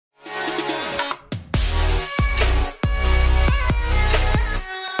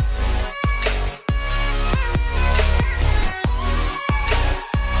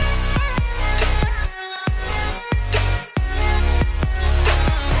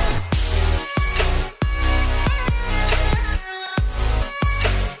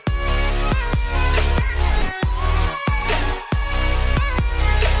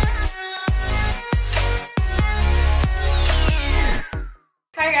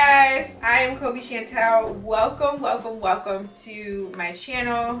guys, I am Kobe Chantel. Welcome to my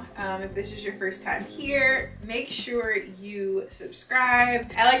channel. If this is your first time here, make sure you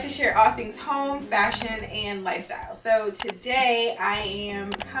subscribe. I like to share all things home, fashion, and lifestyle. So today I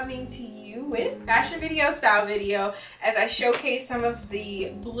am coming to you with fashion video, style video, as I showcase some of the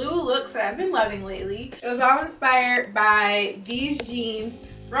blue looks that I've been loving lately. It was all inspired by these jeans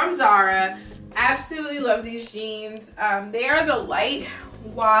from Zara. Absolutely love these jeans. They are the light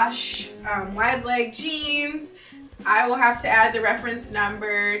wash wide leg jeans. I will have to add the reference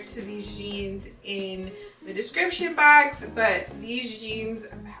number to these jeans in the description box, but these jeans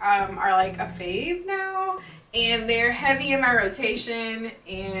are like a fave now, and they're heavy in my rotation,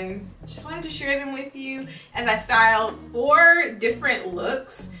 and just wanted to share them with you as I styled 4 different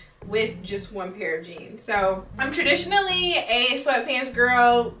looks with just one pair of jeans. So I'm traditionally a sweatpants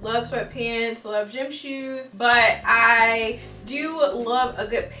girl, love sweatpants, love gym shoes, but I do love a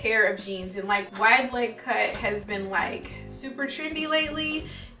good pair of jeans, and like wide leg cut has been like super trendy lately,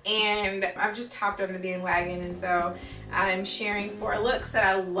 and I've just hopped on the bandwagon, and so I'm sharing 4 looks that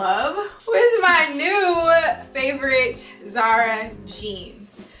I love with my new favorite Zara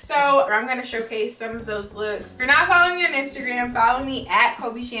jeans. So I'm going to showcase some of those looks. If you're not following me on Instagram, follow me at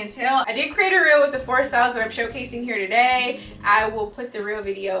Kobe Chantel. I did create a reel with the 4 styles that I'm showcasing here today. I will put the reel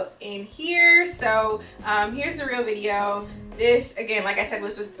video in here. So here's the reel video. This, again, like I said,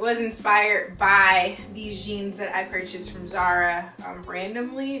 was inspired by these jeans that I purchased from Zara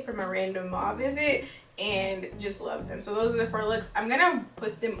randomly from a random mall visit, and just love them. So those are the 4 looks. I'm gonna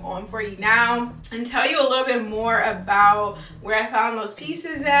put them on for you now and tell you a little bit more about where I found those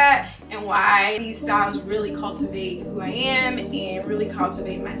pieces at and why these styles really cultivate who I am and really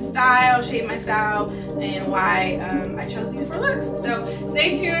cultivate my style, shape my style, and why I chose these 4 looks. So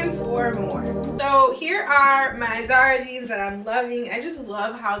stay tuned for more. So here are my Zara jeans that I'm loving. I just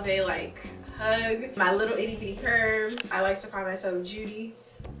love how they like hug my little itty bitty curves. I like to call myself Judy,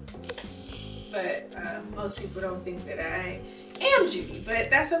 but most people don't think that I am Judy, but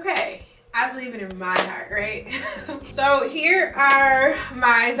that's okay. I believe it in my heart, right? So here are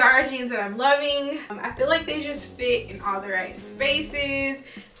my Zara jeans that I'm loving. I feel like they just fit in all the right spaces,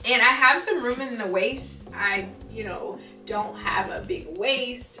 and I have some room in the waist. I, don't have a big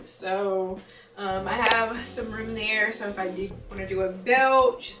waist, so I have some room there. So if I do want to do a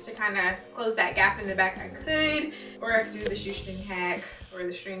belt just to kind of close that gap in the back, I could, or I could do the shoestring hack or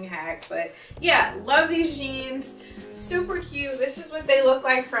the string hack. But yeah, love these jeans, super cute. This is what they look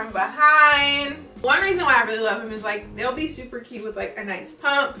like from behind. One reason why I really love them is like they'll be super cute with like a nice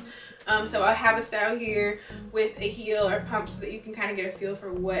pump. So I have a style here with a heel or pump so that you can kind of get a feel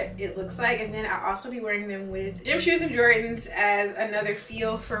for what it looks like, and then I'll also be wearing them with gym shoes and Jordans as another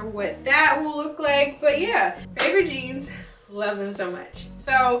feel for what that will look like. But yeah, favorite jeans, love them so much.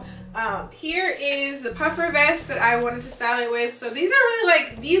 So here is the puffer vest that I wanted to style it with. So these are really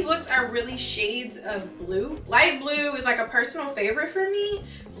like, these looks are really shades of blue. Light blue is like a personal favorite for me.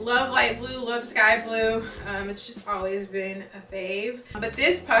 Love light blue, love sky blue. It's just always been a fave. But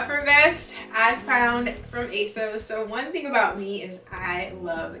this puffer vest I found from ASOS. So one thing about me is I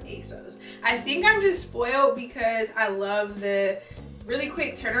love ASOS. I think I'm just spoiled because I love the really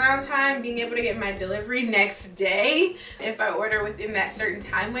quick turnaround time, being able to get my delivery next day if I order within that certain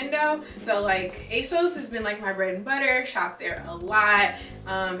time window. So like ASOS has been like my bread and butter, shop there a lot,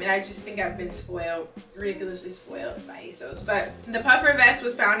 and I just think I've been spoiled, ridiculously spoiled by ASOS. But the puffer vest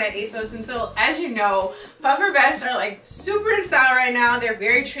was found at ASOS, and so as you know, puffer vests are like super in style right now. They're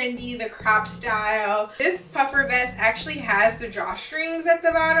very trendy, the crop style. This puffer vest actually has the drawstrings at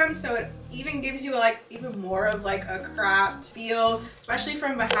the bottom, so it even gives you like even more of like a cropped feel, especially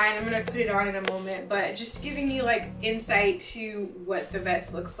from behind. I'm gonna put it on in a moment, but just giving you like insight to what the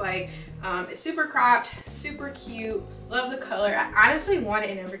vest looks like. It's super cropped, super cute, love the color. I honestly want it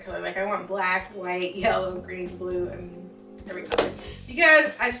in every color. Like I want black, white, yellow, green, blue, I mean every color,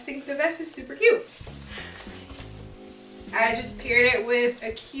 because I just think the vest is super cute. I just paired it with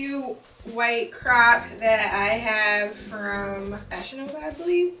a cute white crop that I have from Fashion Nova, I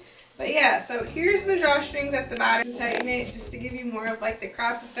believe. But yeah, so here's the drawstrings at the bottom. Tighten it just to give you more of like the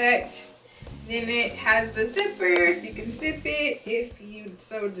crop effect. Then it has the zipper, so you can zip it if you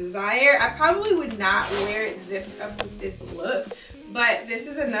so desire. I probably would not wear it zipped up with this look, but this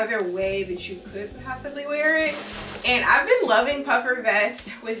is another way that you could possibly wear it. And I've been loving puffer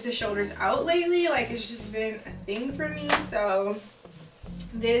vest with the shoulders out lately. Like it's just been a thing for me. So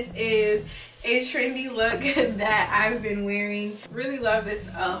This is a trendy look that I've been wearing. Really love this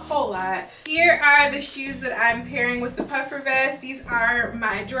a whole lot. Here are the shoes that I'm pairing with the puffer vest. These are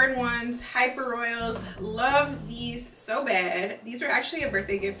my Jordan 1s, Hyper Royals. Love these so bad. These were actually a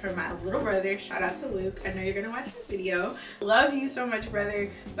birthday gift from my little brother. Shout out to Luke. I know you're gonna watch this video. Love you so much, brother.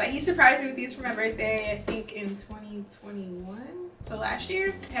 But he surprised me with these for my birthday, I think in 2021. So last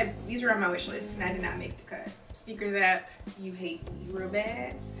year, these were on my wish list and I did not make the cut. Sneakers that you hate me real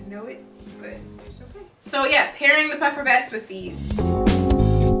bad. I know it, but it's okay. So yeah, pairing the puffer vest with these.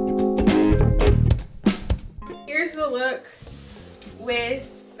 Here's the look with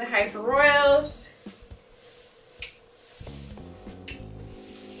the Hyper Royals.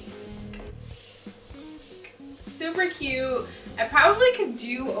 Super cute. I probably could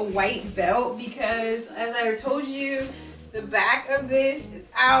do a white belt because, as I told you, the back of this is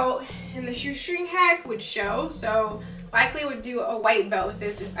out and the shoestring hack would show, so likely would do a white belt with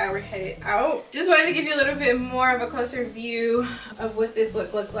this if I were headed out. Just wanted to give you a little bit more of a closer view of what this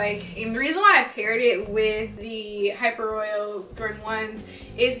look looked like. And the reason why I paired it with the Hyper Royal Jordan 1s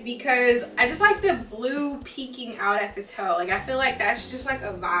is because I just like the blue peeking out at the toe. Like, I feel like that's just like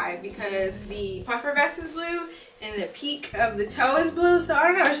a vibe because the puffer vest is blue and the peak of the toe is blue. So I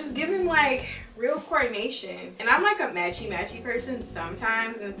don't know, it's just giving like real coordination. And I'm like a matchy person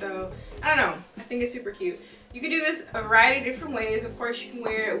sometimes, and so I don't know, I think it's super cute. You can do this a variety of different ways. Of course, you can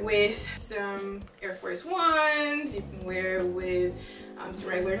wear it with some Air Force Ones. You can wear it with some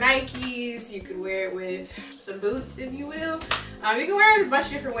regular Nikes. You could wear it with some boots, if you will. You can wear it a bunch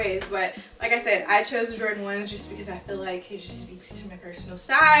of different ways, but like I said, I chose the Jordan 1s just because I feel like it just speaks to my personal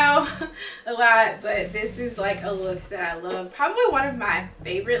style a lot. But this is like a look that I love. Probably one of my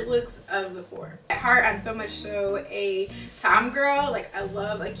favorite looks of the four. At heart, I'm so much so a Tom girl. Like, I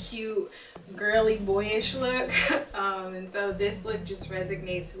love a cute, girly, boyish look. And so this look just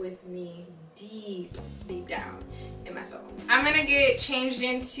resonates with me deep down in my soul. I'm gonna get changed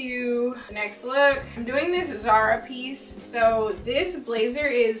into the next look. I'm doing this Zara piece. So this blazer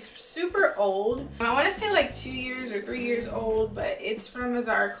is super old. I want to say like 2 years or 3 years old, but it's from a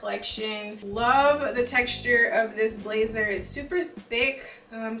Zara collection. Love the texture of this blazer. It's super thick.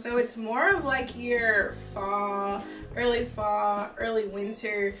 So it's more of like your fall, early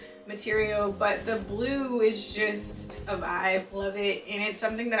winter material, but the blue is just a vibe. Love it. And it's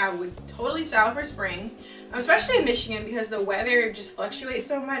something that I would totally style for spring, especially in Michigan, because the weather just fluctuates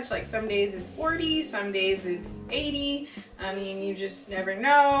so much. Like, some days it's 40, some days it's 80. I mean, you just never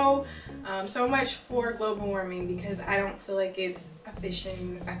know. So much for global warming, because I don't feel like it's efficient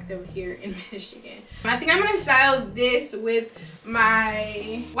and effective here in Michigan. I think I'm gonna style this with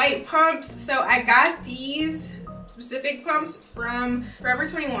my white pumps. So I got these specific pumps from Forever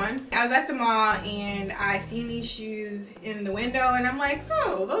 21. I was at the mall and I seen these shoes in the window and I'm like,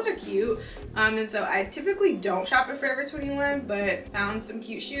 oh, those are cute. And so I typically don't shop at Forever 21, but found some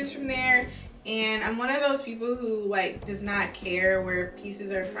cute shoes from there. And I'm one of those people who like does not care where pieces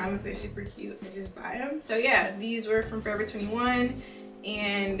are from. If they're super cute, I just buy them. So yeah, these were from Forever 21.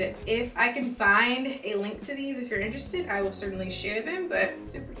 And if I can find a link to these, if you're interested, I will certainly share them. But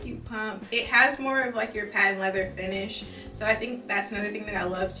super cute pump. It has more of like your patent leather finish, so I think that's another thing that I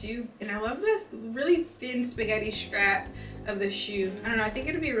love too. And I love this really thin spaghetti strap of the shoe. I don't know, I think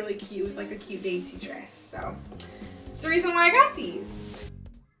it'd be really cute with like a cute dainty dress. So it's the reason why I got these.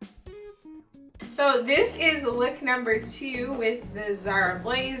 So this is look number 2 with the Zara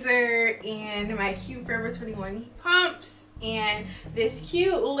blazer and my cute Forever 21 pumps and this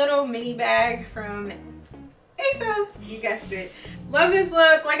cute little mini bag from ASOS. You guessed it. Love this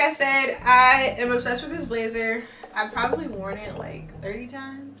look. Like I said, I am obsessed with this blazer. I've probably worn it like 30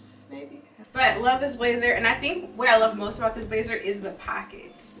 times maybe. But love this blazer, and I think what I love most about this blazer is the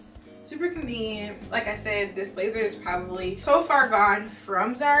pockets. Super convenient. Like I said, this blazer is probably so far gone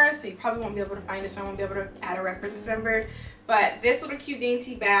from Zara, so you probably won't be able to find this. So I won't be able to add a reference number. But this little cute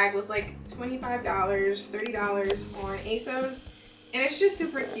dainty bag was like $25, $30 on ASOS. And it's just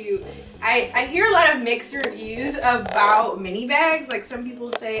super cute. I hear a lot of mixed reviews about mini bags. Like, some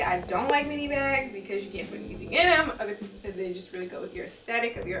people say I don't like mini bags because you can't put anything in them. Other people say they just really go with your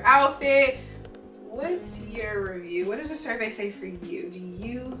aesthetic of your outfit. What's your review? What does the survey say for you? Do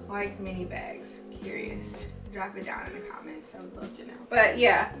you like mini bags? Curious. Drop it down in the comments. I would love to know. But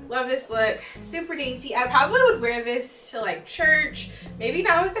yeah, love this look. Super dainty. I probably would wear this to like church. Maybe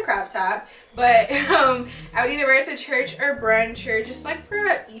not with the crop top, but I would either wear it to church or brunch, or just like for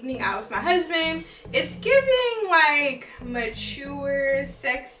an evening out with my husband. It's giving like mature,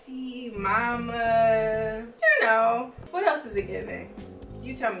 sexy mama. You know, what else is it giving?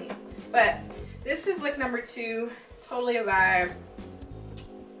 You tell me. But this is look number 2. Totally a vibe.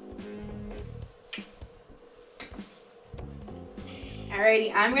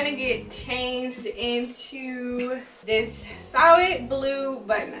 Alrighty, I'm gonna get changed into this solid blue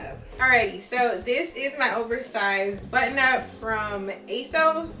button-up. Alrighty, so this is my oversized button-up from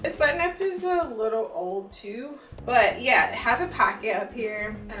ASOS. This button-up is a little old too, but yeah, it has a pocket up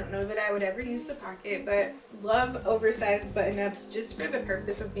here. I don't know that I would ever use the pocket, but love oversized button-ups just for the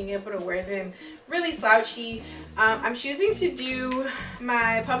purpose of being able to wear them really slouchy. I'm choosing to do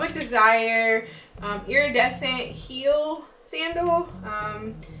my Public Desire iridescent heel sandal.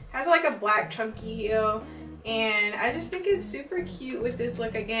 Has like a black chunky heel, and I just think it's super cute with this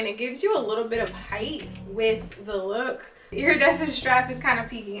look. Again, it gives you a little bit of height with the look. The iridescent strap is kind of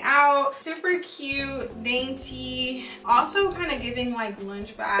peeking out. Super cute, dainty, also kind of giving like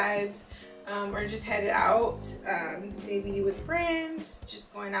lunch vibes, or just headed out, maybe with friends,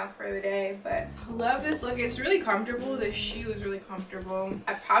 just going out for the day. But I love this look. It's really comfortable. The shoe is really comfortable.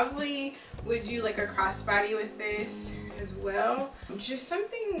 I probably would do like a crossbody with this as well. Just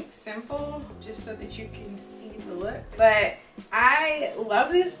something simple, just so that you can see the look. But I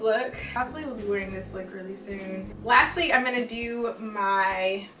love this look. Probably will be wearing this look really soon. Lastly, I'm gonna do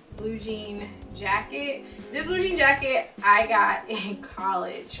my blue jean jacket. This blue jean jacket I got in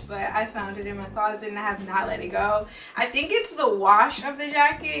college, but I found it in my closet and I have not let it go. I think it's the wash of the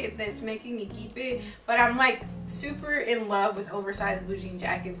jacket that's making me keep it, but I'm like super in love with oversized blue jean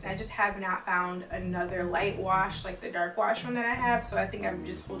jackets, and I just have not found another light wash like the dark wash one that I have, so I think I'm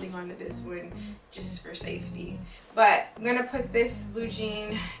just holding on to this one just for safety. But I'm gonna put this blue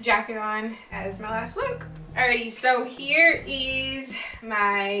jean jacket on as my last look. Alrighty, so here is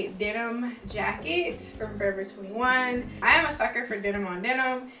my denim jacket from Forever 21. I am a sucker for denim on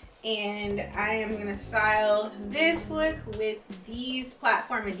denim, and I am gonna style this look with these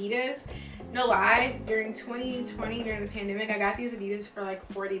platform Adidas. No lie, during 2020, during the pandemic, I got these Adidas for like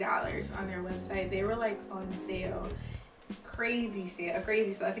 $40 on their website. They were like on sale. Crazy sale.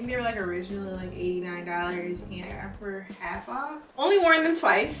 I think they were like originally like $89, and I got for half off. Only worn them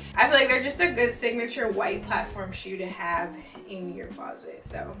twice. I feel like they're just a good signature white platform shoe to have in your closet.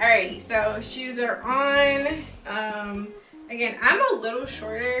 So alrighty, so shoes are on. Again, I'm a little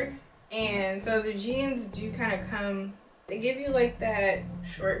shorter, and so the jeans do kind of come, they give you like that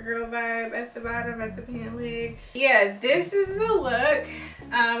short girl vibe at the bottom, at the pant leg. Yeah, this is the look.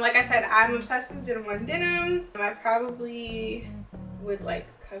 Like I said, I'm obsessed with denim on denim. I probably would like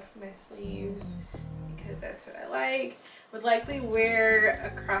cuff my sleeves because that's what I like. Would likely wear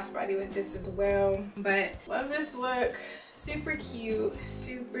a crossbody with this as well. But love this look. Super cute,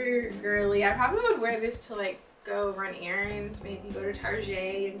 super girly. I probably would wear this to like go run errands, maybe go to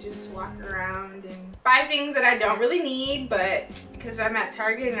Target and just walk around and buy things that I don't really need, but because I'm at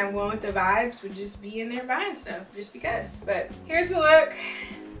Target and I'm going with the vibes, would just be in there buying stuff just because. But here's the look.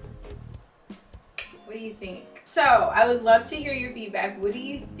 What do you think? So I would love to hear your feedback. What do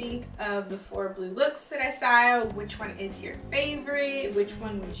you think of the 4 blue looks that I styled? Which one is your favorite? Which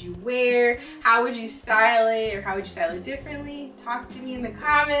one would you wear? How would you style it, or how would you style it differently? Talk to me in the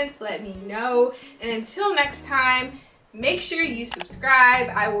comments, let me know. And until next time, make sure you subscribe.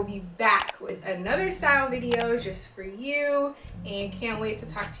 I will be back with another style video just for you, and can't wait to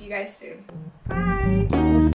talk to you guys soon. Bye.